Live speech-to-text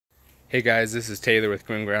Hey guys, this is Taylor with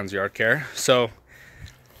Green Grounds Yard Care. So,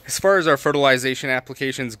 as far as our fertilization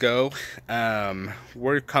applications go,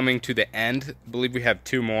 we're coming to the end. I believe we have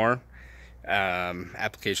two more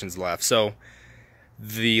applications left. So,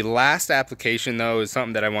 the last application though is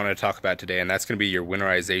something that I wanted to talk about today, and that's going to be your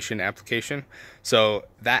winterization application. So,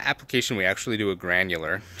 that application we actually do a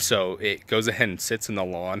granular. So, it goes ahead and sits in the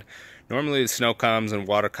lawn. Normally, the snow comes and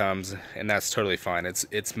water comes, and that's totally fine.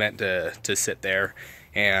 It's meant to sit there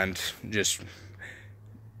and just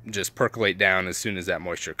percolate down as soon as that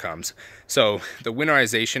moisture comes. So the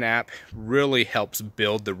winterization app really helps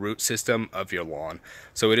build the root system of your lawn.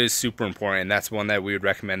 So it is super important, and that's one that we would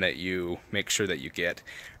recommend that you make sure that you get.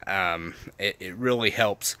 It really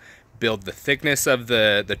helps build the thickness of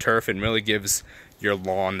the turf and really gives your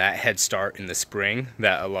lawn that head start in the spring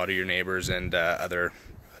that a lot of your neighbors and other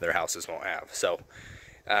houses won't have. So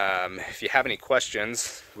if you have any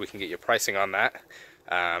questions, we can get you pricing on that.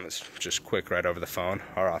 It's just quick right over the phone.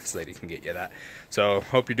 Our office lady can get you that. So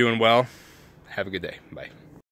hope you're doing well. Have a good day. Bye.